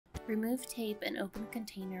Remove tape and open the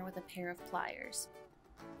container with a pair of pliers.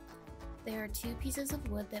 There are 2 pieces of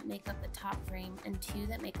wood that make up the top frame and 2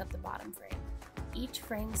 that make up the bottom frame. Each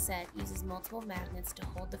frame set uses multiple magnets to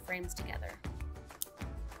hold the frames together.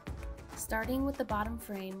 Starting with the bottom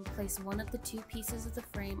frame, place one of the 2 pieces of the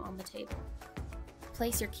frame on the table.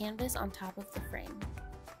 Place your canvas on top of the frame.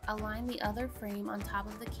 Align the other frame on top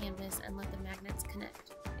of the canvas and let the magnets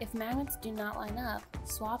connect. If magnets do not line up,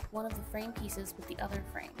 swap one of the frame pieces with the other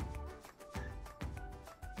frame.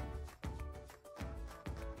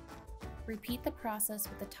 Repeat the process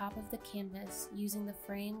with the top of the canvas using the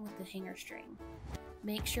frame with the hanger string.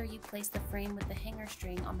 Make sure you place the frame with the hanger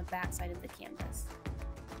string on the back side of the canvas.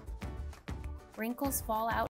 Wrinkles fall out